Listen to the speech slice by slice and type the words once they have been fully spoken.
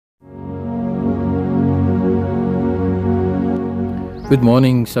Good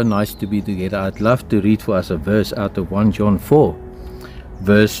morning, so nice to be together. I'd love to read for us a verse out of 1 John 4,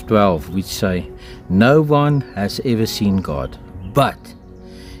 verse 12, which say, "No one has ever seen God, but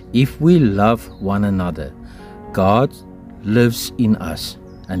if we love one another, God lives in us,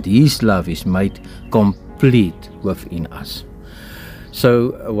 and His love is made complete within us."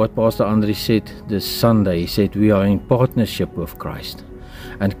 So what Pastor Andre said this Sunday, he said we are in partnership with Christ,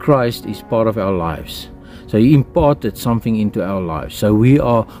 and Christ is part of our lives. So He imparted something into our lives. So we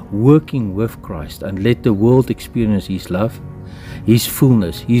are working with Christ, and let the world experience His love, His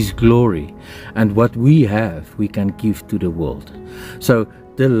fullness, His glory, and what we have we can give to the world. So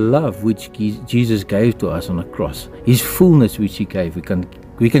the love which Jesus gave to us on the cross, His fullness which He gave,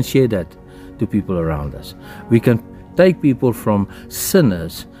 we can share that to people around us. We can take people from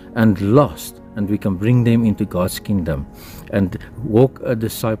sinners and lost, and we can bring them into God's kingdom and walk a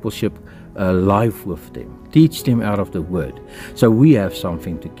discipleship life with them, teach them out of the Word. So we have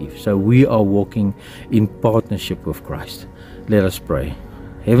something to give. So we are walking in partnership with Christ. Let us pray.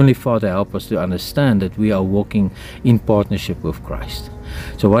 Heavenly Father, help us to understand that we are walking in partnership with Christ.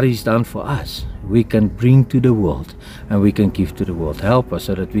 So what He's done for us, we can bring to the world, and we can give to the world. Help us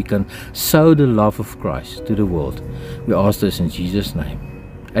so that we can sow the love of Christ to the world. We ask this in Jesus' name.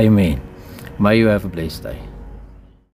 Amen. May you have a blessed day.